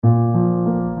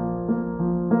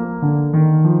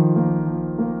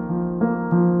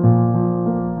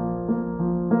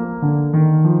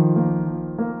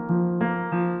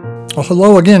Well,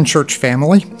 hello again, church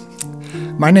family.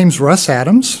 My name's Russ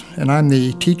Adams, and I'm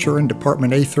the teacher in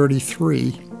Department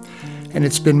A33. And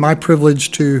it's been my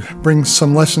privilege to bring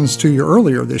some lessons to you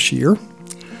earlier this year.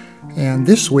 And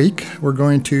this week, we're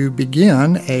going to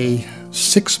begin a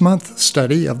 6-month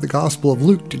study of the Gospel of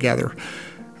Luke together.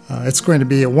 It's going to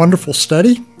be a wonderful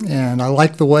study, and I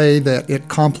like the way that it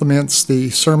complements the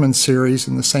sermon series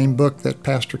in the same book that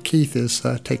Pastor Keith is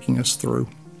taking us through.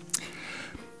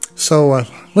 So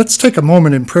let's take a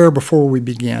moment in prayer before we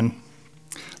begin.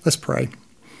 Let's pray.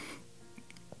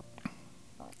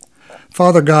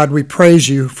 Father God, we praise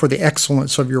you for the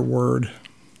excellence of your word.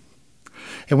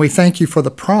 And we thank you for the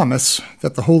promise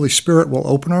that the Holy Spirit will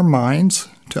open our minds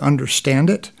to understand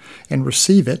it and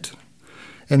receive it,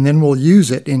 and then we'll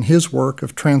use it in his work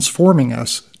of transforming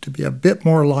us to be a bit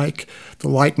more like the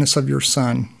likeness of your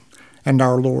Son and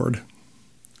our Lord.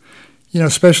 You know,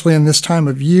 especially in this time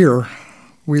of year,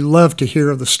 we love to hear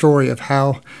of the story of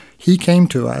how he came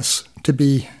to us to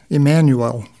be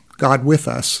Emmanuel, God with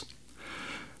us.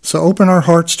 So open our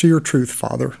hearts to your truth,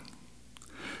 Father.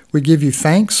 We give you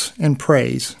thanks and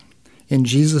praise. In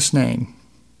Jesus' name,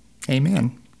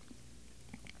 amen.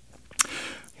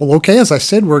 Well, okay, as I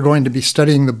said, we're going to be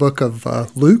studying the book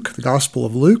of Luke, the Gospel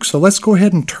of Luke. So let's go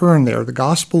ahead and turn there. The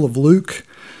Gospel of Luke,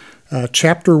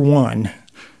 chapter 1.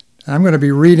 I'm going to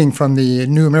be reading from the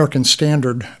New American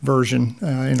Standard Version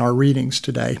in our readings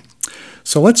today.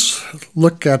 So let's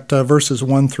look at verses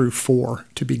 1 through 4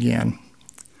 to begin.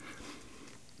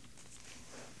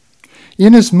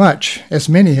 Inasmuch as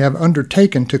many have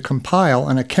undertaken to compile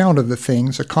an account of the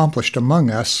things accomplished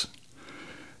among us,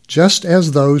 just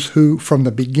as those who from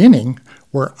the beginning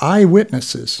were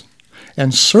eyewitnesses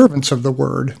and servants of the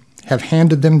word have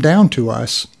handed them down to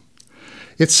us,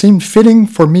 it seemed fitting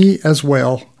for me as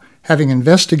well, having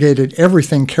investigated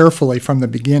everything carefully from the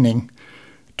beginning,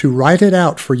 to write it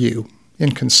out for you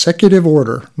in consecutive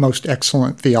order, most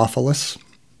excellent Theophilus,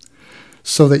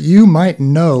 so that you might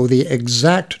know the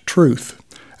exact truth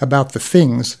about the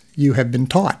things you have been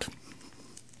taught.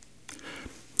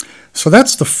 So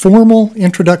that's the formal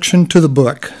introduction to the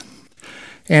book,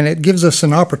 and it gives us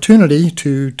an opportunity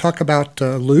to talk about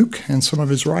Luke and some of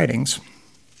his writings.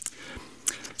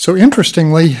 So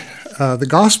interestingly, the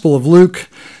Gospel of Luke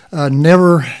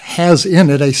never has in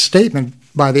it a statement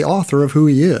by the author of who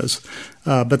he is,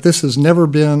 but this has never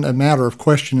been a matter of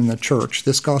question in the church.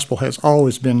 This gospel has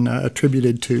always been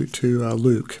attributed to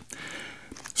Luke.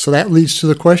 So that leads to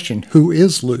the question, who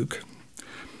is Luke?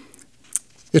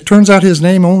 It turns out his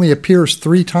name only appears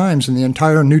 3 times in the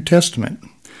entire New Testament,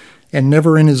 and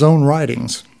never in his own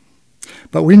writings.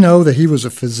 But we know that he was a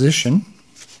physician,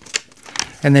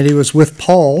 and that he was with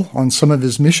Paul on some of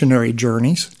his missionary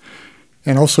journeys,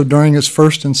 and also during his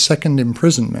first and second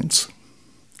imprisonments.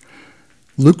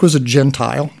 Luke was a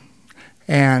Gentile,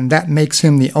 and that makes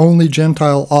him the only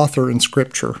Gentile author in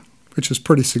Scripture, which is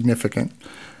pretty significant.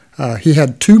 He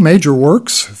had 2 major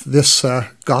works, this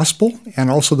Gospel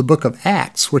and also the book of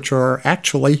Acts, which are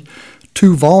actually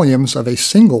 2 volumes of a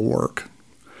single work.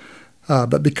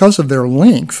 But because of their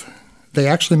length, they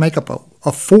actually make up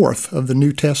a fourth of the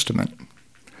New Testament.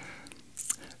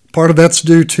 Part of that's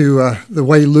due to the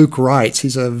way Luke writes.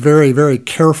 He's a very, very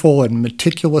careful and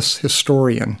meticulous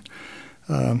historian.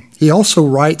 He also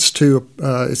writes to,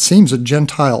 it seems, a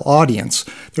Gentile audience.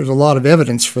 There's a lot of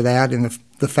evidence for that in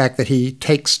the fact that he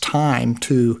takes time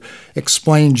to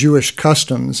explain Jewish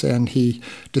customs, and he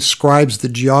describes the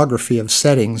geography of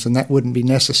settings, and that wouldn't be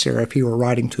necessary if he were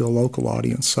writing to a local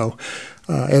audience. So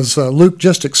as Luke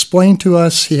just explained to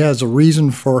us, he has a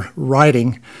reason for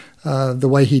writing the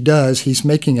way he does. He's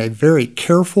making a very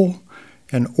careful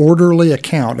and orderly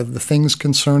account of the things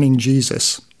concerning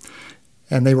Jesus,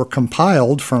 and they were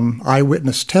compiled from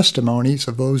eyewitness testimonies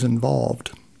of those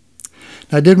involved.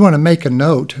 Now, I did want to make a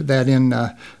note that in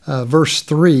verse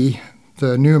 3,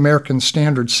 the New American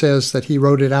Standard says that he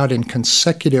wrote it out in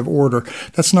consecutive order.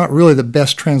 That's not really the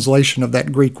best translation of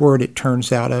that Greek word, it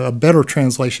turns out. A better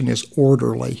translation is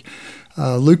orderly.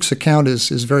 Luke's account is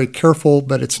very careful,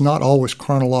 but it's not always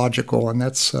chronological, and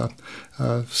that's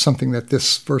something that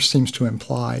this verse seems to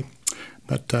imply.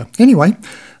 But anyway,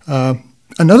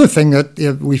 another thing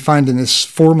that we find in this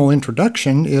formal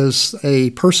introduction is a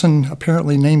person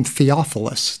apparently named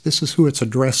Theophilus. This is who it's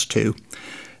addressed to.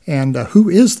 And who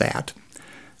is that?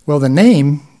 Well, the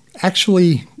name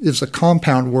actually is a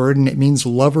compound word, and it means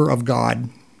lover of God.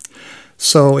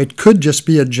 So it could just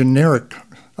be a generic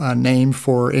name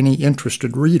for any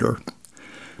interested reader.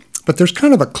 But there's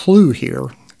kind of a clue here.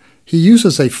 He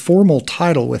uses a formal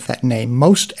title with that name,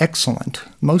 Most Excellent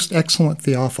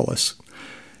Theophilus.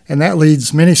 And that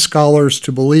leads many scholars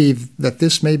to believe that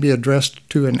this may be addressed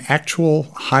to an actual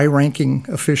high-ranking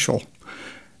official.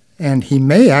 And he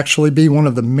may actually be one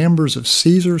of the members of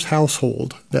Caesar's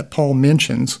household that Paul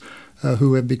mentions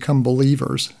who have become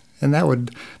believers. And that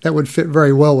would fit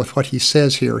very well with what he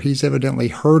says here. He's evidently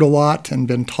heard a lot and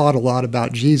been taught a lot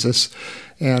about Jesus,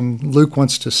 and Luke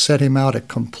wants to set him out a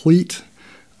complete,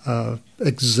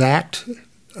 exact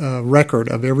record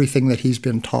of everything that he's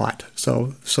been taught.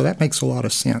 So that makes a lot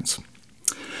of sense.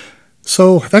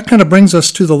 So that kind of brings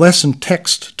us to the lesson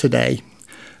text today,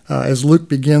 as Luke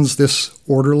begins this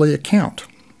orderly account.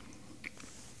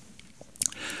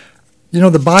 You know,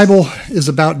 the Bible is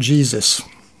about Jesus,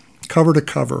 cover to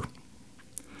cover.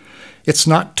 It's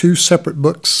not two separate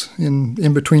books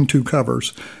in between two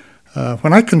covers.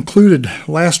 When I concluded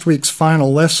last week's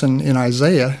final lesson in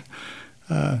Isaiah,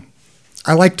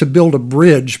 I like to build a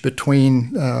bridge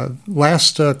between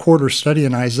last quarter study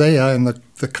in Isaiah and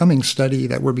the coming study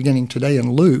that we're beginning today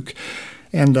in Luke.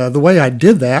 And the way I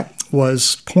did that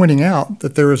was pointing out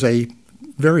that there is a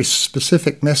very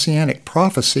specific messianic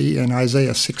prophecy in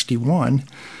Isaiah 61.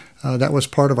 That was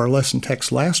part of our lesson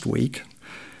text last week.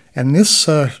 And this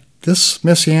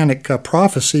messianic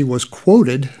prophecy was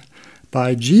quoted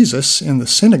by Jesus in the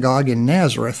synagogue in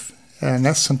Nazareth, and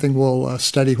that's something we'll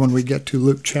study when we get to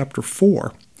Luke chapter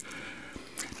 4.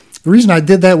 The reason I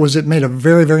did that was it made a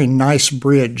very, very nice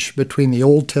bridge between the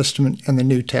Old Testament and the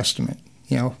New Testament.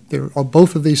 You know,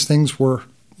 both of these things were,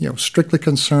 strictly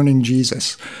concerning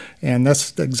Jesus, and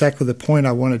that's exactly the point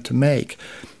I wanted to make.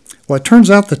 Well, it turns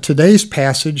out that today's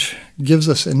passage gives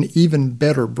us an even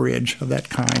better bridge of that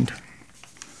kind.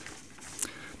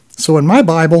 So in my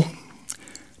Bible,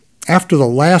 after the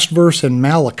last verse in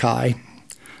Malachi,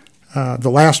 the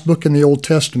last book in the Old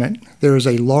Testament, there is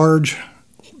a large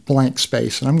blank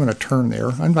space, and I'm going to turn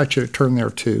there. I invite you to turn there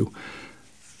too,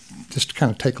 just to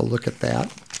kind of take a look at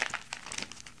that.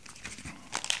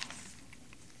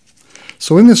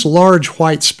 So in this large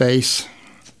white space,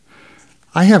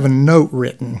 I have a note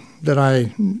written that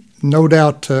I no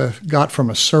doubt got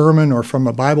from a sermon or from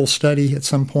a Bible study at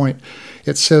some point.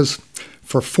 It says,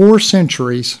 "For 4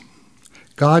 centuries,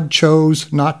 God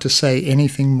chose not to say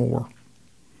anything more."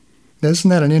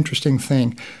 Isn't that an interesting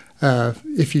thing?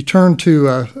 If you turn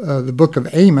to the book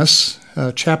of Amos,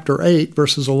 chapter 8,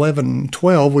 verses 11 and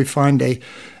 12, we find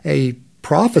a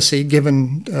prophecy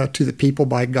given to the people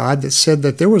by God that said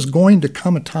that there was going to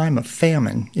come a time of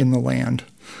famine in the land.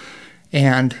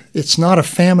 And it's not a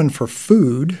famine for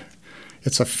food,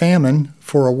 it's a famine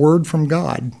for a word from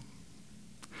God.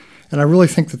 And I really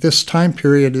think that this time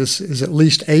period is at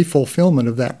least a fulfillment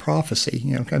of that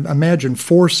prophecy. Imagine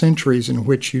 4 centuries in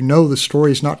which the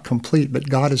story is not complete, but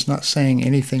God is not saying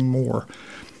anything more.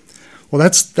 Well,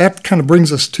 that kind of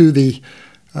brings us to the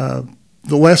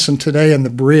lesson today and the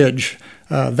bridge.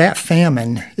 That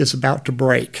famine is about to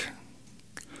break.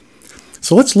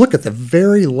 So let's look at the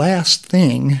very last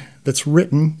thing that's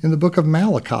written in the book of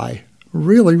Malachi.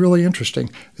 Really, really interesting.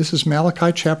 This is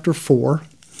Malachi chapter 4.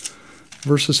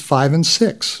 Verses 5 and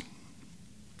 6.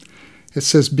 It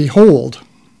says, "Behold,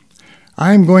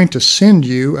 I am going to send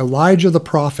you Elijah the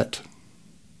prophet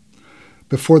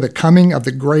before the coming of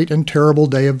the great and terrible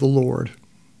day of the Lord.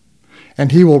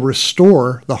 And he will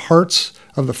restore the hearts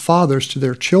of the fathers to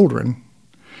their children,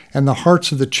 and the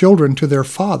hearts of the children to their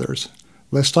fathers,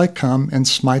 lest I come and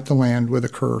smite the land with a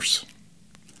curse."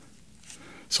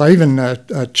 So I even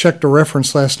checked a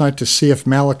reference last night to see if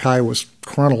Malachi was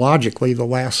chronologically the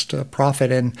last prophet,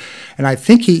 and I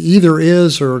think he either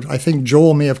is, or I think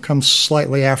Joel may have come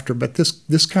slightly after, but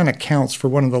this kind of counts for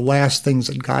one of the last things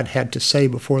that God had to say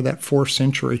before that 4th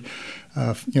century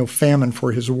famine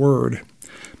for his word.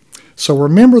 So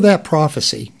remember that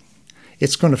prophecy.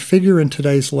 It's going to figure in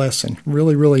today's lesson.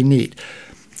 Really, really neat.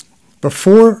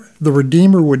 Before the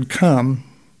Redeemer would come,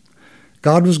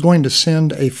 God was going to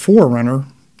send a forerunner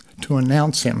to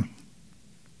announce him.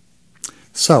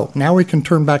 So now we can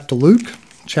turn back to Luke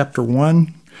chapter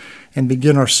 1 and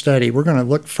begin our study. We're going to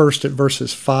look first at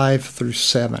verses 5 through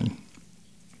 7.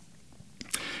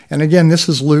 And again, this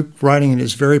is Luke writing in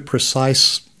his very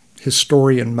precise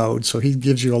historian mode, so he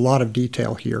gives you a lot of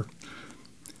detail here.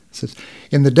 It says,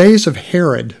 "In the days of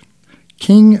Herod,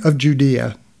 king of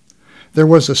Judea, there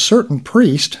was a certain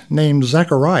priest named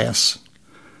Zacharias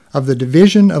of the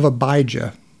division of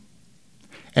Abijah.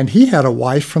 And he had a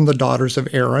wife from the daughters of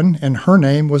Aaron, and her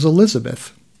name was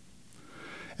Elizabeth.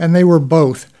 And they were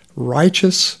both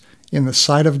righteous in the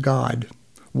sight of God,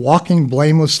 walking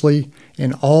blamelessly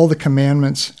in all the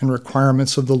commandments and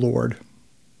requirements of the Lord.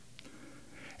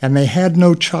 And they had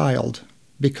no child,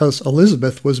 because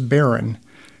Elizabeth was barren,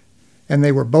 and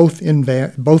they were both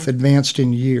advanced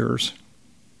in years.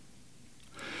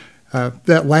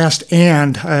 That last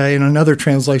 "and" in another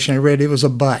translation I read, it was a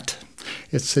 "but."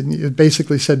 It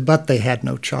basically said, but they had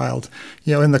no child.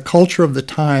 In the culture of the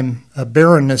time,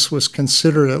 barrenness was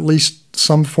considered at least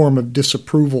some form of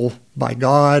disapproval by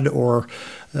God, or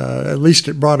at least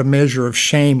it brought a measure of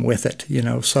shame with it.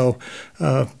 So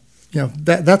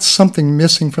that's something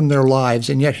missing from their lives.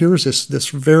 And yet here's this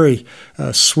very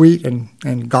sweet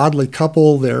and godly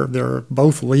couple. They're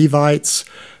both Levites.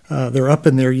 They're up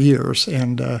in their years,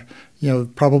 and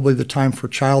probably the time for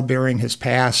childbearing has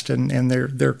passed, and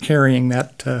they're carrying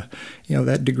that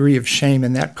that degree of shame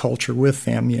in that culture with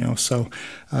them. So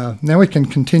now we can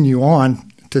continue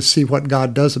on to see what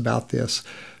God does about this.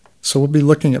 So we'll be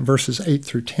looking at verses 8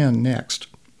 through 10 next.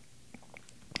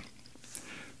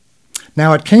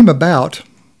 Now it came about,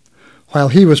 while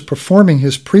he was performing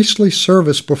his priestly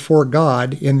service before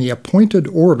God in the appointed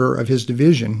order of his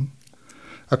division,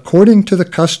 according to the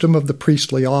custom of the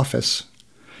priestly office,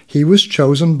 he was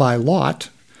chosen by lot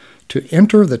to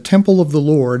enter the temple of the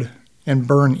Lord and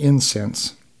burn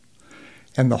incense.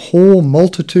 And the whole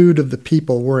multitude of the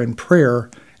people were in prayer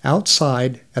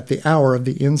outside at the hour of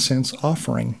the incense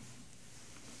offering.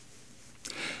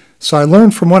 So I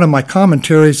learned from one of my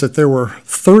commentaries that there were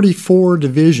 34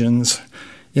 divisions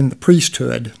in the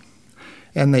priesthood,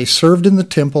 and they served in the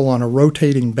temple on a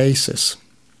rotating basis.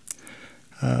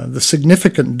 The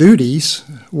significant duties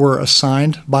were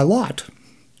assigned by lot.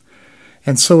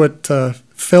 And so it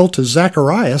fell to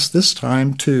Zacharias this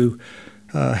time to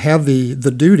have the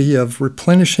duty of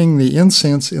replenishing the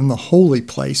incense in the holy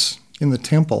place in the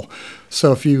temple.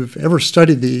 So if you've ever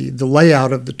studied the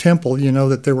layout of the temple, you know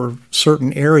that there were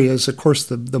certain areas. Of course,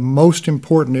 the most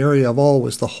important area of all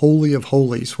was the Holy of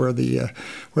Holies, where the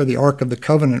Ark of the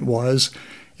Covenant was.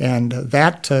 And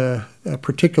that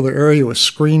particular area was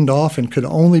screened off and could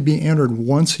only be entered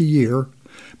once a year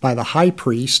by the high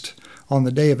priest on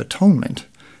the Day of Atonement.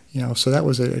 So that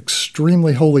was an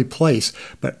extremely holy place.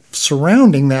 But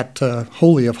surrounding that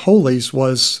Holy of Holies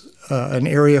was an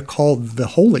area called the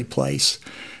Holy Place.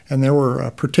 And there were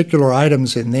particular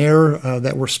items in there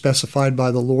that were specified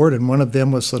by the Lord, and one of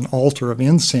them was an altar of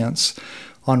incense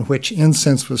on which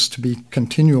incense was to be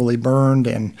continually burned,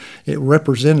 and it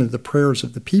represented the prayers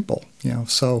of the people.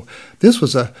 So this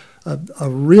was a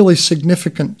really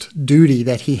significant duty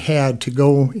that he had to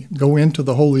go into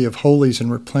the Holy of Holies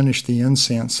and replenish the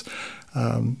incense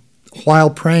while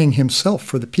praying himself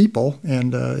for the people.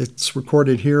 And it's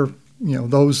recorded here,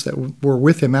 those that were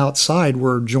with him outside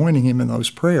were joining him in those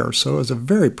prayers. So it was a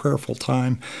very prayerful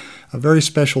time, a very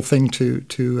special thing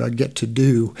to get to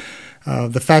do.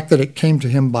 The fact that it came to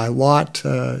him by lot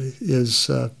this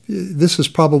is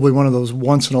probably one of those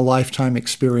once-in-a-lifetime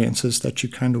experiences that you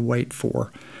kind of wait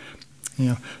for.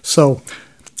 So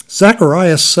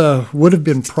Zacharias would have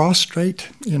been prostrate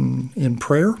in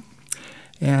prayer,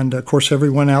 and of course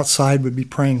everyone outside would be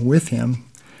praying with him,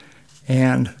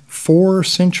 and 4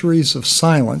 centuries of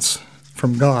silence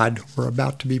from God were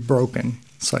about to be broken.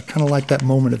 So I kind of like that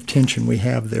moment of tension we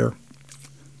have there.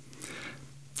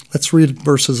 Let's read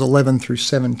verses 11 through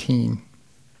 17.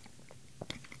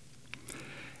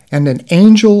 And an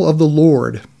angel of the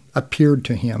Lord appeared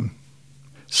to him,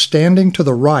 standing to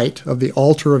the right of the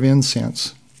altar of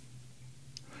incense.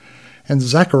 And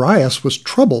Zacharias was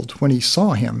troubled when he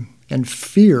saw him, and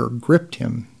fear gripped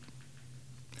him.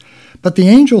 But the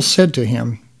angel said to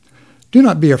him, "Do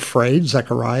not be afraid,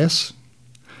 Zacharias,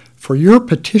 for your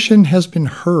petition has been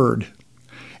heard,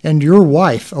 and your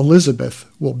wife Elizabeth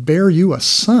will bear you a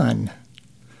son,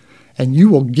 and you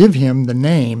will give him the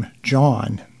name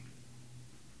John.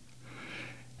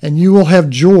 And you will have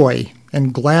joy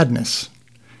and gladness,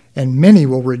 and many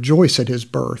will rejoice at his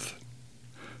birth,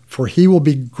 for he will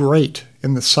be great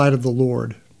in the sight of the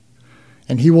Lord.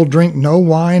 And he will drink no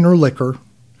wine or liquor,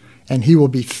 and he will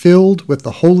be filled with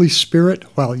the Holy Spirit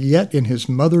while yet in his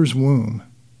mother's womb.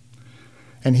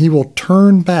 And he will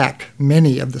turn back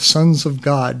many of the sons of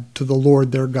God to the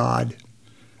Lord their God.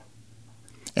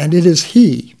 And it is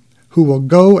he who will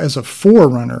go as a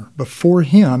forerunner before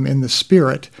him in the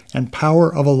spirit and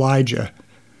power of Elijah,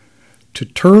 to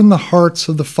turn the hearts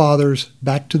of the fathers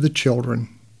back to the children,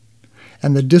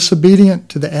 and the disobedient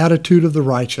to the attitude of the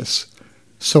righteous,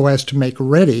 so as to make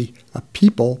ready a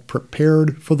people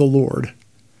prepared for the Lord."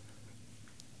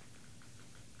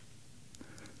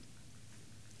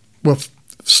 Well,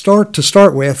 to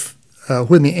start with,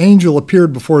 when the angel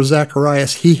appeared before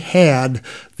Zacharias, he had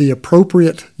the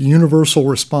appropriate universal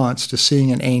response to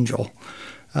seeing an angel.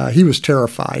 He was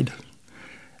terrified.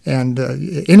 And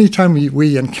anytime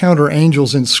we encounter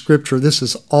angels in Scripture, this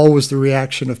is always the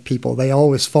reaction of people. They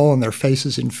always fall on their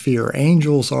faces in fear.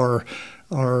 Angels are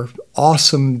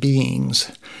awesome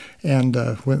beings. And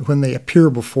when they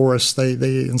appear before us, they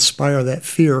inspire that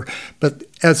fear. But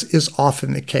as is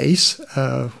often the case,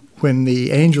 when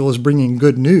the angel is bringing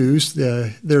good news,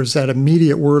 there's that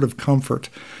immediate word of comfort.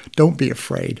 Don't be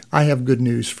afraid. I have good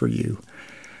news for you.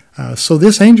 So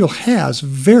this angel has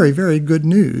very, very good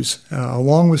news,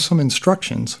 along with some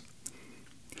instructions.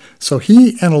 So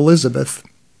he and Elizabeth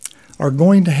are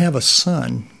going to have a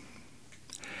son,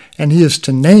 and he is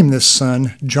to name this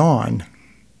son John.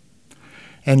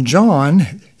 And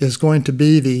John is going to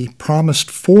be the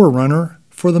promised forerunner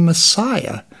for the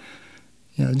Messiah.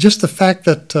 Just the fact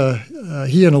that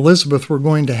he and Elizabeth were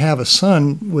going to have a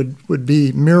son would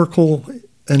be miracle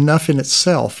enough in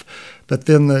itself. But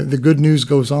then the good news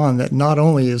goes on that not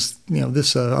only is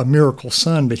this a miracle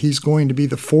son, but he's going to be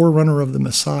the forerunner of the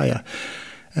Messiah.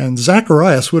 And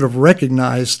Zacharias would have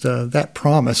recognized that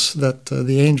promise that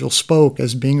the angel spoke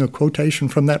as being a quotation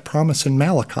from that promise in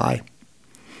Malachi.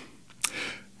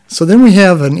 So then we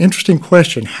have an interesting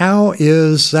question. How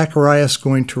is Zacharias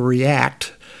going to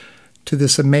react to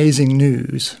this amazing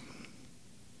news?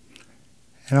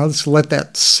 And I'll just let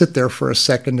that sit there for a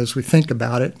second as we think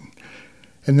about it.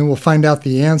 And then we'll find out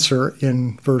the answer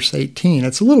in verse 18.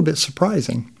 It's a little bit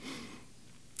surprising.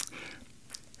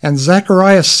 And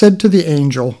Zacharias said to the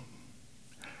angel,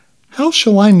 "How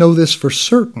shall I know this for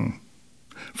certain?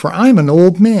 For I'm an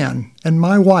old man, and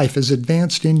my wife is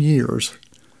advanced in years."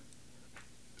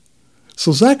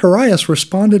 So Zacharias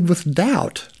responded with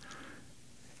doubt.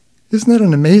 Isn't that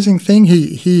an amazing thing?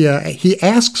 He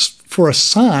asks for a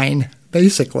sign,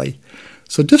 basically.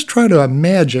 So just try to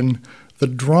imagine the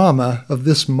drama of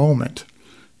this moment.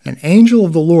 An angel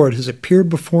of the Lord has appeared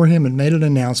before him and made an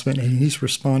announcement, and he's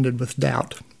responded with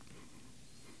doubt.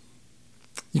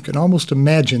 You can almost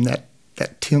imagine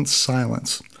that tense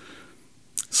silence.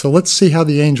 So let's see how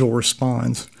the angel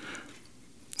responds.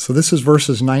 So this is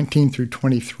verses 19 through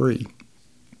 23.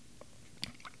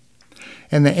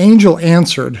 And the angel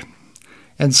answered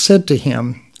and said to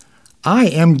him, "I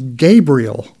am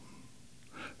Gabriel,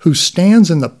 who stands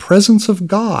in the presence of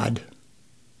God.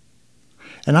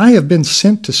 And I have been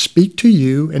sent to speak to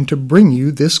you and to bring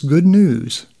you this good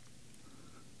news.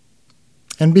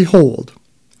 And behold,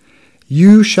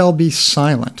 you shall be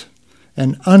silent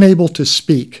and unable to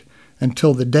speak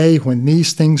until the day when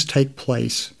these things take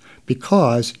place,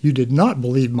 because you did not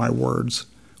believe my words,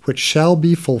 which shall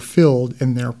be fulfilled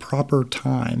in their proper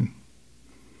time."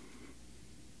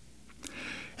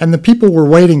 And the people were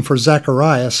waiting for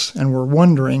Zacharias and were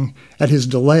wondering at his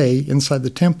delay inside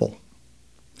the temple.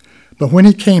 But when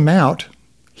he came out,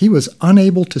 he was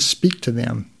unable to speak to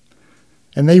them,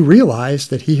 and they realized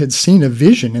that he had seen a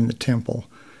vision in the temple,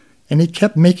 and he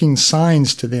kept making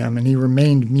signs to them, and he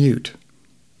remained mute.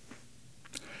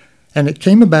 And it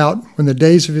came about, when the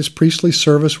days of his priestly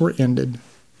service were ended,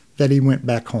 that he went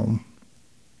back home.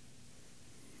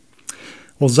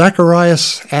 Well,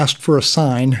 Zacharias asked for a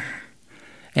sign,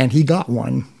 and he got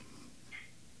one.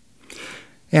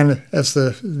 And as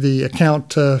the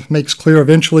account makes clear,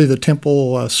 eventually the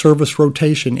temple service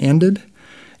rotation ended,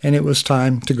 and it was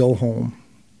time to go home.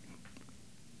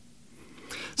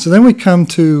 So then we come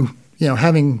to,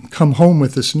 having come home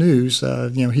with this news,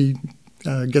 he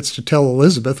gets to tell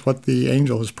Elizabeth what the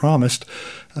angel has promised.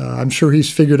 I'm sure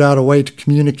he's figured out a way to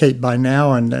communicate by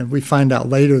now, and we find out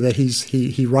later that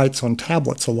he writes on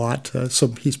tablets a lot,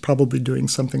 so he's probably doing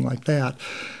something like that.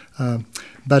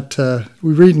 But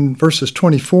we read in verses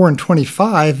 24 and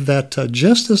 25 that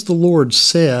just as the Lord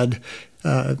said,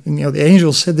 the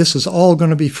angel said this is all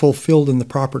going to be fulfilled in the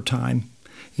proper time.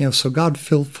 So God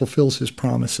fulfills his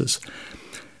promises.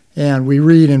 And we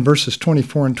read in verses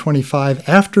 24 and 25,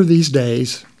 "After these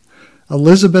days,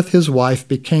 Elizabeth, his wife,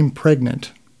 became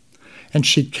pregnant, and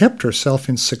she kept herself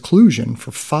in seclusion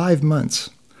for 5 months,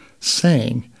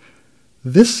 saying,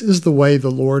 'This is the way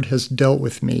the Lord has dealt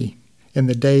with me in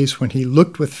the days when he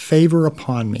looked with favor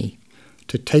upon me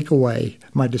to take away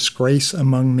my disgrace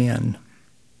among men.'"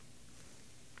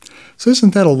 So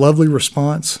isn't that a lovely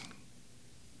response?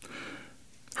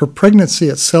 Her pregnancy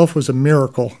itself was a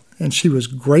miracle, and she was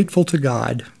grateful to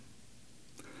God.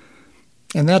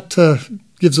 And that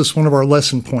gives us one of our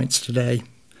lesson points today.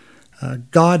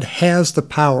 God has the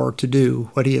power to do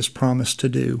what he has promised to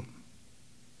do.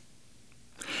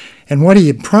 And what he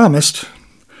had promised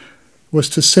was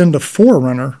to send a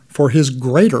forerunner for his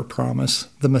greater promise,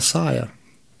 the Messiah,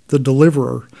 the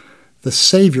deliverer, the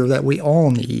Savior that we all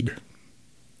need.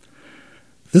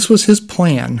 This was his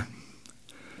plan.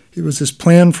 It was his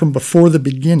plan from before the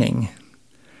beginning.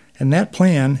 and that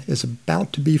plan is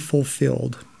about to be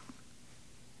fulfilled.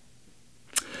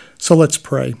 So let's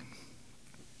pray.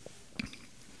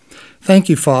 Thank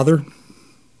you, Father,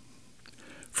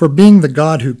 for being the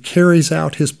God who carries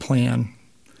out his plan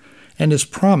and his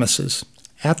promises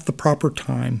at the proper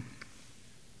time.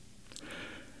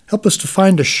 Help us to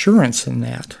find assurance in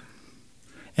that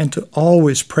and to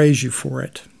always praise you for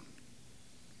it.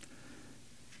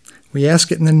 We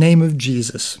ask it in the name of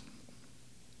Jesus.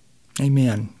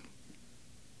 Amen.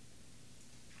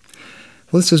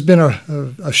 Well, this has been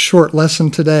a short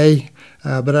lesson today,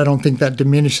 but I don't think that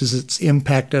diminishes its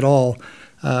impact at all.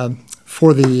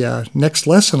 For the next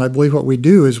lesson, I believe what we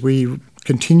do is we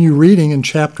continue reading in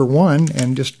chapter 1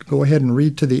 and just go ahead and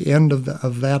read to the end of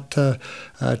that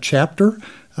chapter.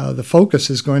 The focus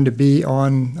is going to be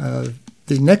on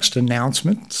the next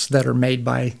announcements that are made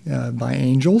by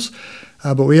angels.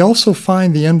 But we also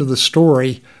find the end of the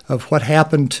story of what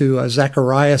happened to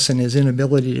Zacharias and his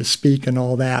inability to speak and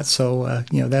all that. So,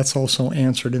 that's also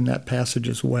answered in that passage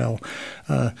as well.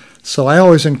 So I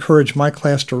always encourage my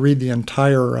class to read the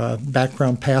entire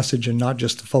background passage and not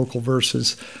just the focal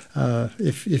verses.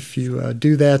 If you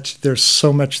do that, there's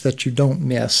so much that you don't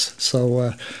miss.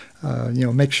 So,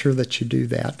 make sure that you do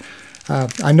that.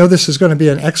 I know this is going to be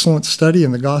an excellent study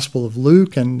in the Gospel of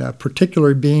Luke, and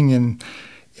particularly being in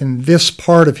this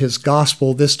part of his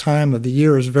gospel, this time of the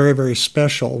year is very, very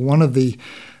special. One of the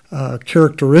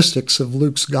characteristics of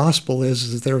Luke's gospel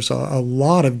is there's a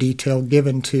lot of detail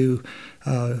given to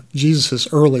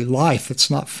Jesus' early life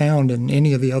that's not found in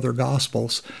any of the other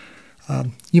gospels.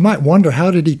 You might wonder,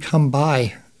 how did he come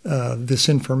by this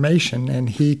information? And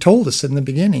he told us in the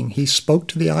beginning. He spoke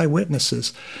to the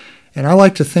eyewitnesses. And I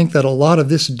like to think that a lot of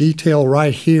this detail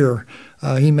right here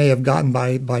he may have gotten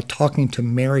by talking to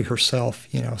Mary herself,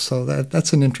 so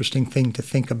that's an interesting thing to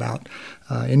think about.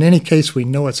 In any case, we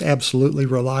know it's absolutely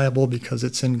reliable because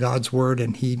it's in God's Word,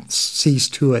 and he sees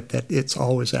to it that it's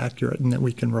always accurate and that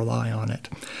we can rely on it.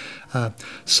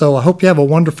 So I hope you have a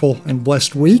wonderful and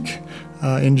blessed week.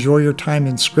 Enjoy your time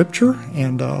in Scripture,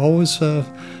 and always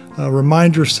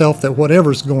remind yourself that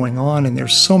whatever's going on, and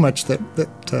there's so much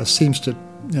that seems to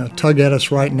tug at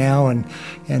us right now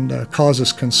and cause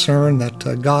us concern,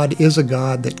 that God is a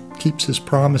God that keeps his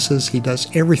promises. He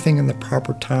does everything in the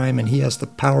proper time, and he has the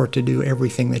power to do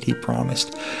everything that he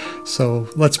promised. So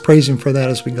let's praise him for that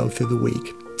as we go through the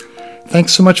week.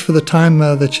 Thanks so much for the time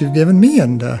that you've given me,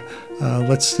 and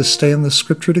let's just stay in the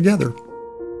Scripture together.